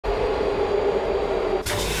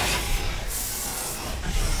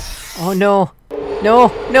Oh no! No!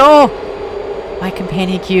 No! My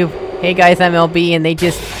companion cube! Hey guys, I'm LB, and they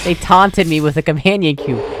taunted me with a companion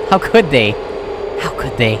cube! How could they? How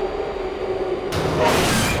could they?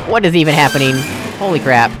 What is even happening? Holy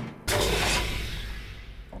crap.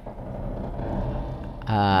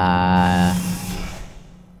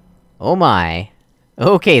 Oh my.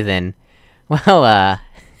 Okay then. Well,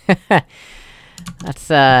 that's,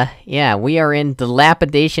 yeah, we are in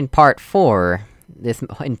Dilapidation Part 4. This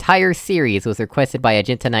entire series was requested by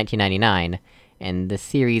Agenta1999, and this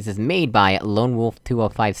series is made by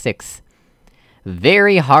LoneWolf2056.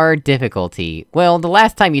 Very hard difficulty. Well, the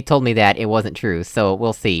last time you told me that, it wasn't true, so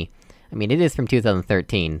we'll see. I mean, it is from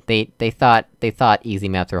 2013. They thought easy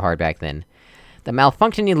maps were hard back then. The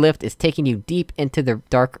malfunctioning lift is taking you deep into the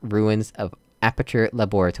dark ruins of Aperture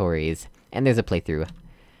Laboratories. And there's a playthrough.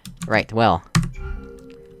 Right, well...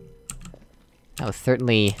 that was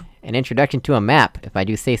certainly an introduction to a map, if I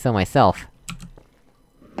do say so myself.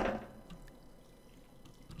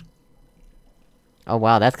 Oh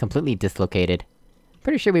wow, that's completely dislocated.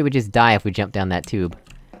 Pretty sure we would just die if we jumped down that tube.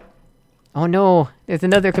 Oh no! There's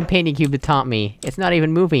another companion cube to taunt me! It's not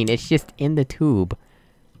even moving, it's just in the tube.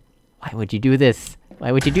 Why would you do this?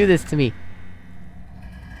 Why would you do this to me?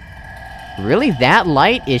 Really? That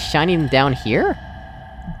light is shining down here?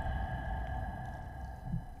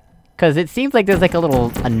 Cause it seems like there's like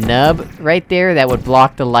a nub right there that would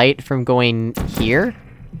block the light from going here?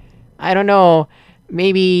 I don't know.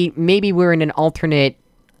 Maybe we're in an alternate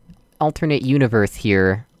universe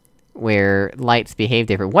here, where lights behave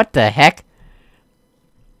different. What the heck?!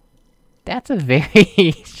 That's a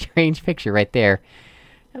very strange picture right there.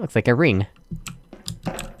 That looks like a ring.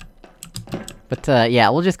 But, yeah,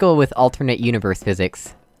 we'll just go with alternate universe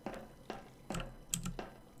physics.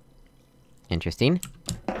 Interesting.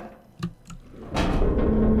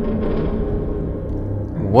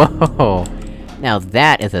 Whoa! Now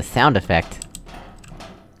that is a sound effect!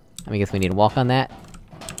 I guess we need to walk on that?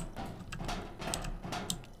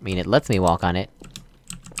 I mean, it lets me walk on it.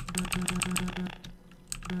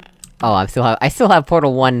 Oh, I still have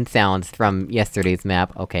Portal 1 sounds from yesterday's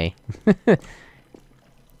map, okay. Is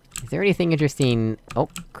there anything interesting— oh,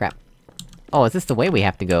 crap. Oh, is this the way we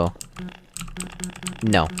have to go?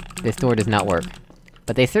 No, this door does not work.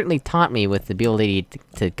 But they certainly taunt me with the ability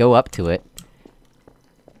to go up to it.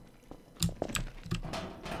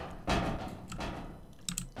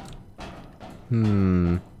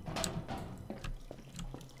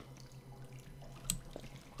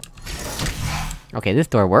 Okay, this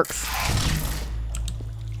door works.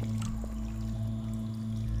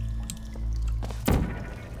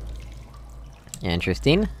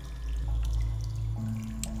 Interesting.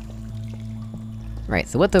 Right,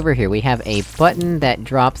 so what's over here? We have a button that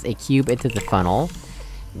drops a cube into the funnel.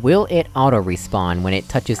 Will it auto-respawn when it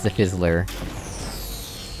touches the fizzler?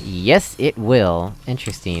 Yes, it will.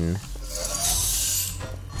 Interesting.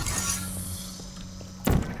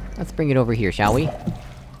 Let's bring it over here, shall we?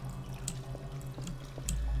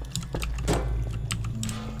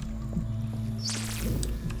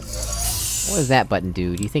 What does that button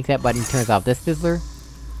do? Do you think that button turns off this fizzler?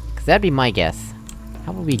 Cause that'd be my guess.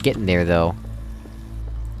 How will we get in there, though?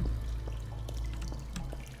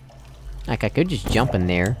 Like, I could just jump in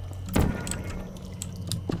there.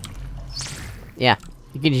 Yeah,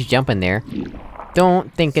 you can just jump in there.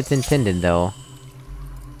 Don't think it's intended, though.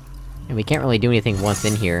 And we can't really do anything once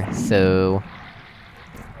in here, so...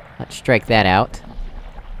 let's strike that out.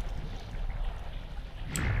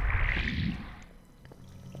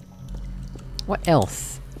 What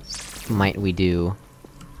else might we do?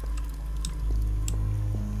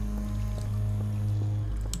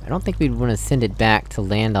 I don't think we'd wanna send it back to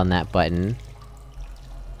land on that button.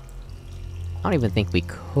 I don't even think we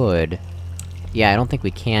could. Yeah, I don't think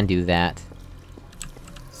we can do that.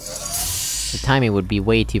 The timing would be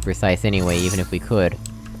way too precise anyway, even if we could.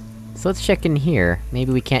 So let's check in here.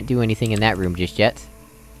 Maybe we can't do anything in that room just yet.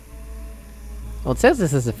 Well, it says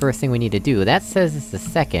this is the first thing we need to do. That says it's the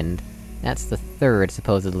second. That's the third,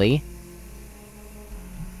 supposedly.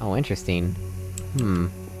 Oh, interesting.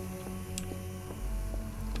 Can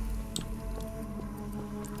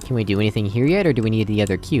we do anything here yet, or do we need the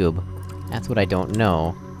other cube? That's what I don't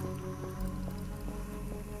know.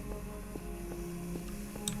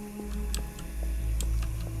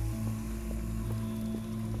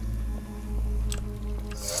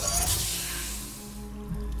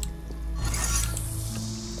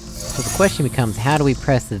 So the question becomes, how do we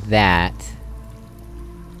press that?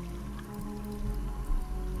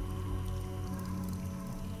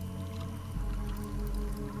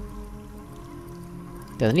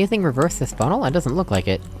 Does anything reverse this funnel? It doesn't look like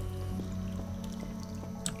it.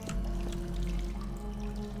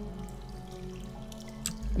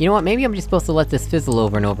 You know what, maybe I'm just supposed to let this fizzle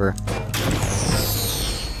over and over.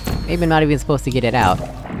 Maybe I'm not even supposed to get it out.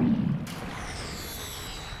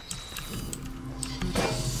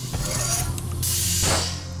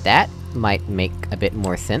 That might make a bit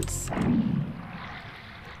more sense.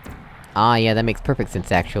 Ah, yeah, that makes perfect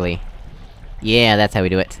sense, actually. Yeah, that's how we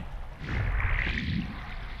do it.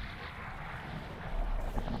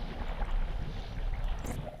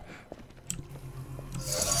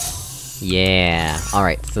 Yeah,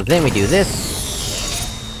 alright, so then we do this.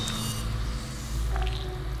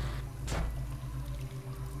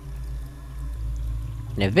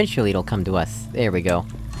 And eventually it'll come to us. There we go.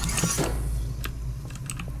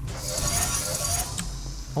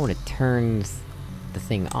 Oh, and it turns the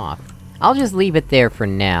thing off. I'll just leave it there for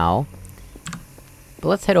now. But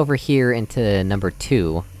let's head over here into number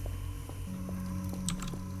 2.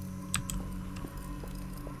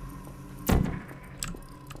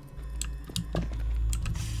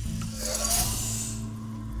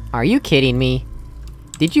 Are you kidding me?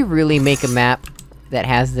 Did you really make a map that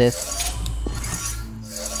has this?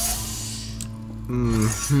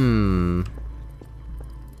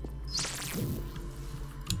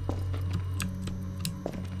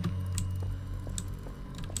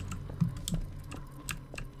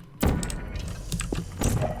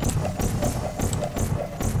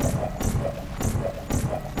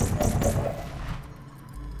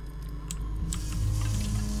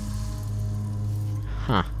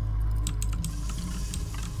 Huh.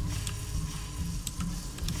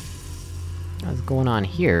 What's going on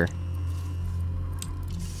here?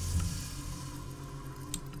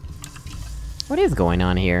 What is going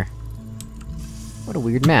on here? What a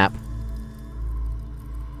weird map.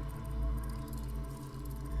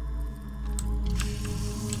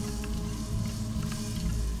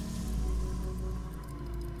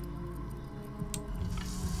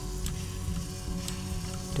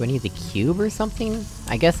 Do I need the cube or something?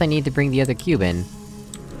 I guess I need to bring the other cube in.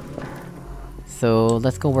 So,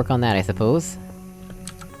 let's go work on that, I suppose.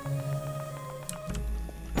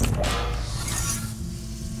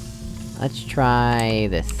 Let's try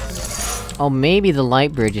this. Oh, maybe the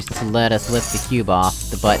light bridge is to let us lift the cube off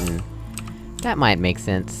the button. That might make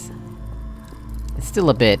sense. It's still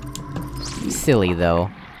a bit... silly, though.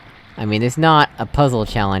 I mean, there's not a puzzle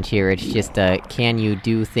challenge here, it's just, can you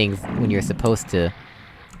do things when you're supposed to?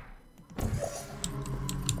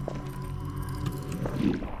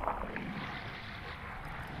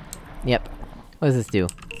 Yep. What does this do?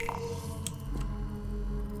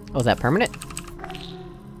 Oh, is that permanent?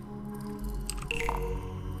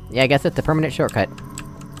 Yeah, I guess it's a permanent shortcut.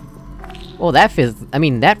 Oh, that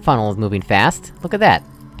that funnel is moving fast! Look at that!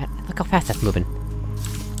 Look how fast that's moving.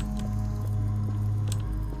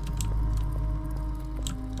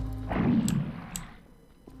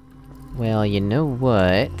 Well, you know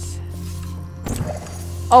what?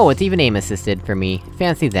 Oh, it's even aim-assisted for me.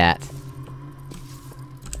 Fancy that.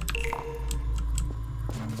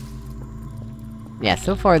 Yeah,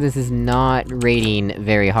 so far this is not rating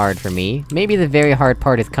very hard for me. Maybe the very hard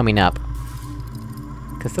part is coming up.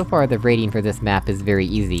 Cause so far the rating for this map is very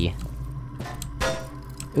easy.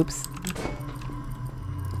 Oops.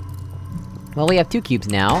 Well, we have 2 cubes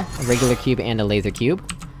now. A regular cube and a laser cube.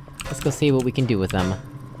 Let's go see what we can do with them.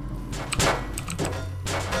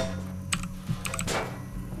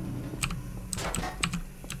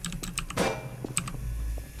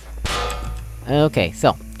 Okay,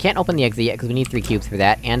 so, can't open the exit yet, because we need 3 cubes for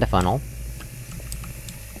that, and a funnel.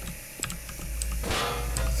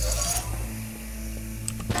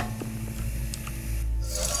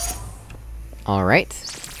 Alright.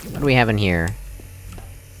 What do we have in here?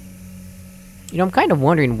 You know, I'm kind of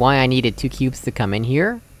wondering why I needed 2 cubes to come in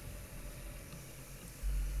here.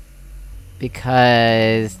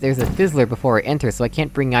 Because... there's a fizzler before I enter, so I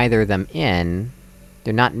can't bring either of them in.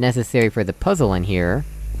 They're not necessary for the puzzle in here.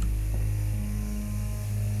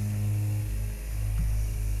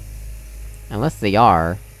 Unless they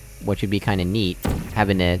are, which would be kinda neat,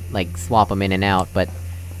 having to, like, swap them in and out, but...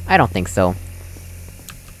 I don't think so.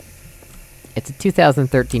 It's a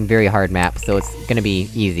 2013 very hard map, so it's gonna be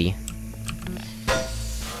easy.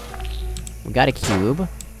 We got a cube.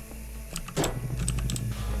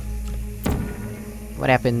 What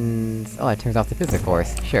happens... oh, it turns off the fizzler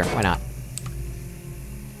course. Sure, why not?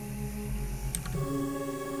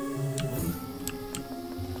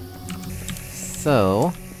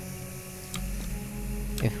 So...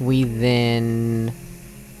 if we then...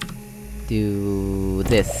 do...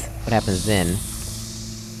 this, what happens then?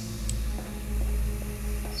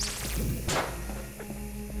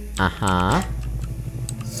 Uh-huh.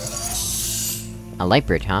 A light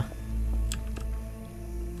bridge, huh?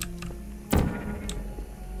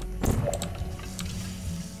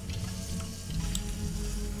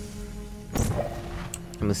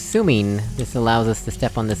 I'm assuming this allows us to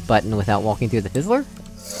step on this button without walking through the fizzler?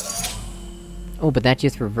 Oh, but that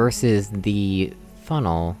just reverses the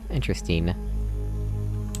funnel. Interesting.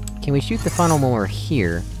 Can we shoot the funnel when we're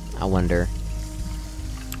here? I wonder.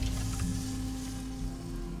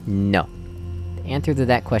 No. The answer to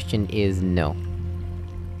that question is no.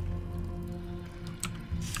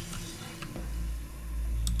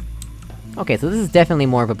 Okay, so this is definitely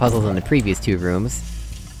more of a puzzle than the previous two rooms.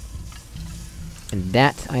 And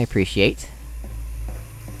that I appreciate.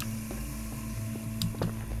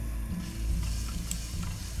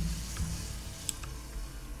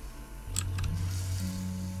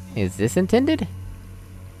 Is this intended?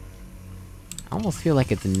 I almost feel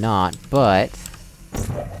like it's not, but...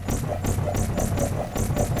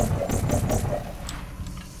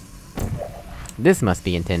 this must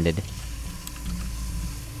be intended.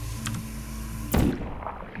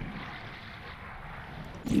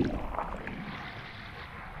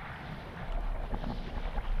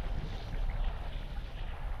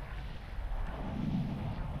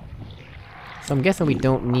 So I'm guessing we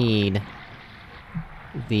don't need...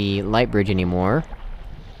 the light bridge anymore.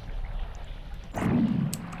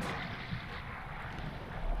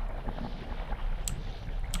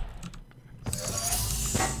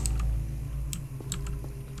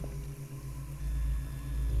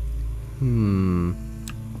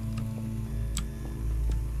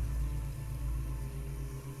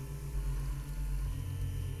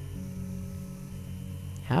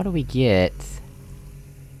 How do we get...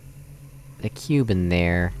 the cube in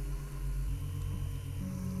there?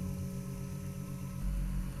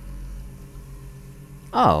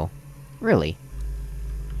 Oh, really?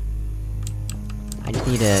 I just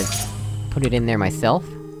need to... put it in there myself?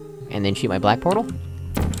 And then shoot my black portal?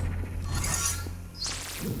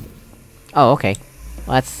 Oh, okay.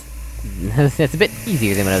 Well, that's... that's a bit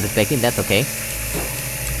easier than what I was expecting, that's okay.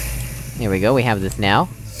 There we go, we have this now.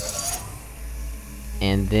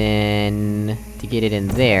 And then... to get it in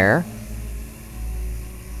there...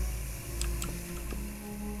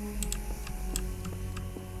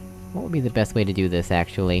 what would be the best way to do this,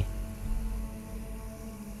 actually?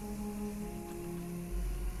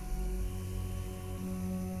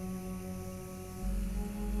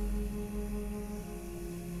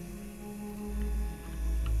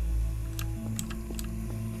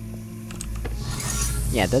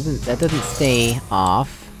 Yeah, that doesn't stay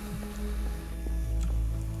off.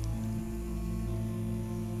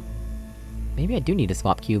 Maybe I do need to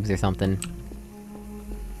swap cubes or something.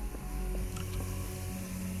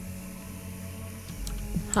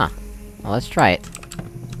 Huh. Well, let's try it.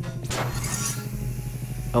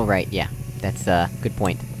 Oh right, yeah. That's, good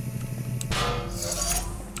point.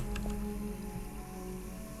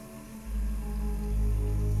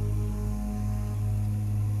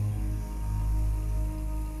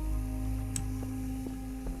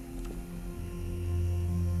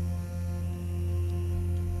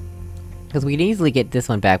 Because we could easily get this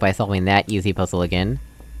one back by solving that easy puzzle again.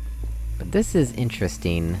 But this is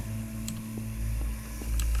interesting.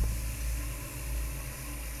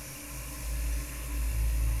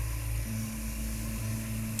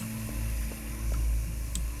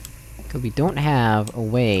 Because we don't have a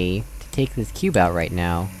way to take this cube out right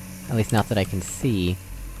now. At least not that I can see.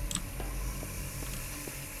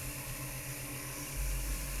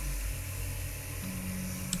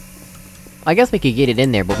 I guess we could get it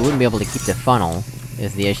in there, but we wouldn't be able to keep the funnel,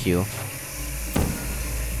 is the issue.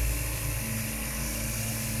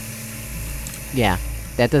 Yeah,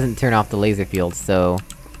 that doesn't turn off the laser field, so...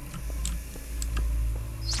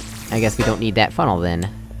 I guess we don't need that funnel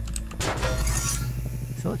then.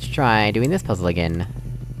 So let's try doing this puzzle again.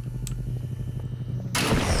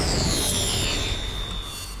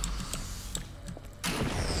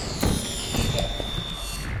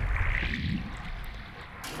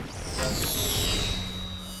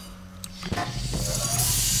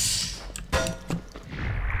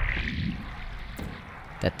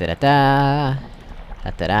 Da-da-da-da...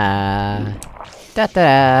 Da-da-da...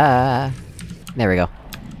 Da-da-da... There we go.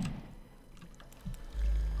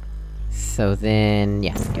 So then...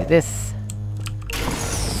 yeah, do this.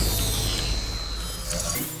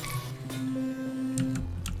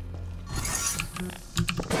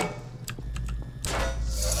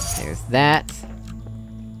 There's that.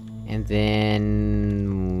 And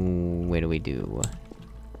then... what do we do?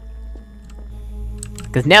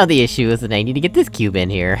 Cause now the issue is that I need to get this cube in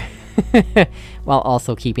here! While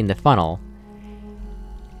also keeping the funnel.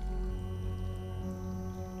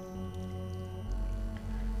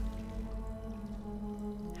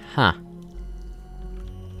 Huh.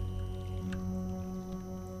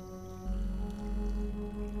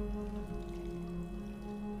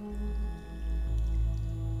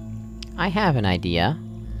 I have an idea.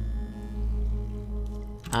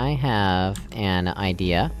 I have an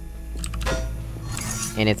idea.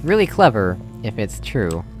 And it's really clever, if it's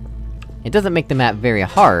true. It doesn't make the map very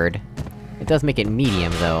hard. It does make it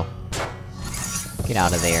medium, though. Get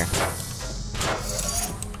out of there.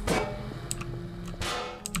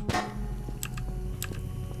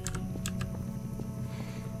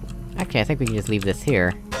 Actually, I think we can just leave this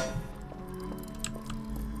here.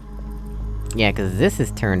 Yeah, cause this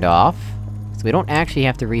is turned off, so we don't actually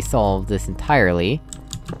have to resolve this entirely.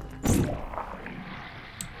 I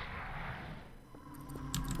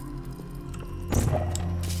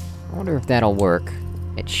wonder if that'll work.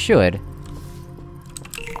 It should.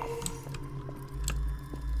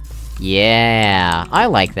 Yeah! I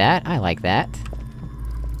like that, I like that.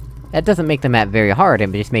 That doesn't make the map very hard,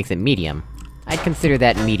 it just makes it medium. I'd consider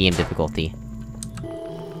that medium difficulty.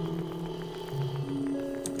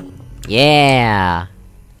 Yeah!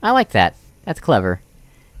 I like that. That's clever.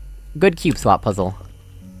 Good cube swap puzzle.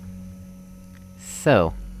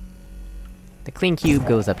 So... the clean cube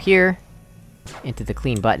goes up here, into the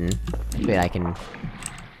clean button. Wait, I can...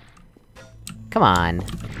 come on!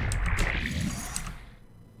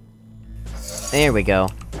 There we go.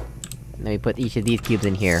 Let me put each of these cubes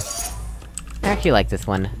in here. I actually like this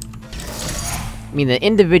one. I mean, the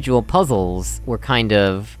individual puzzles were kind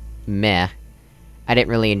of... meh. I didn't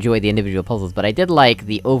really enjoy the individual puzzles, but I did like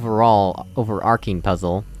the overall, overarching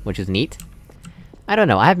puzzle, which was neat. I don't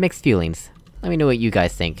know, I have mixed feelings. Let me know what you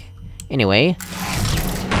guys think. Anyway...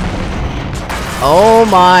 oh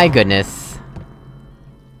my goodness!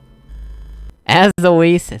 As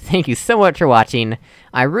always, thank you so much for watching,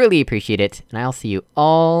 I really appreciate it, and I'll see you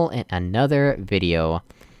all in another video.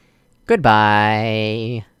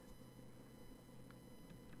 Goodbye!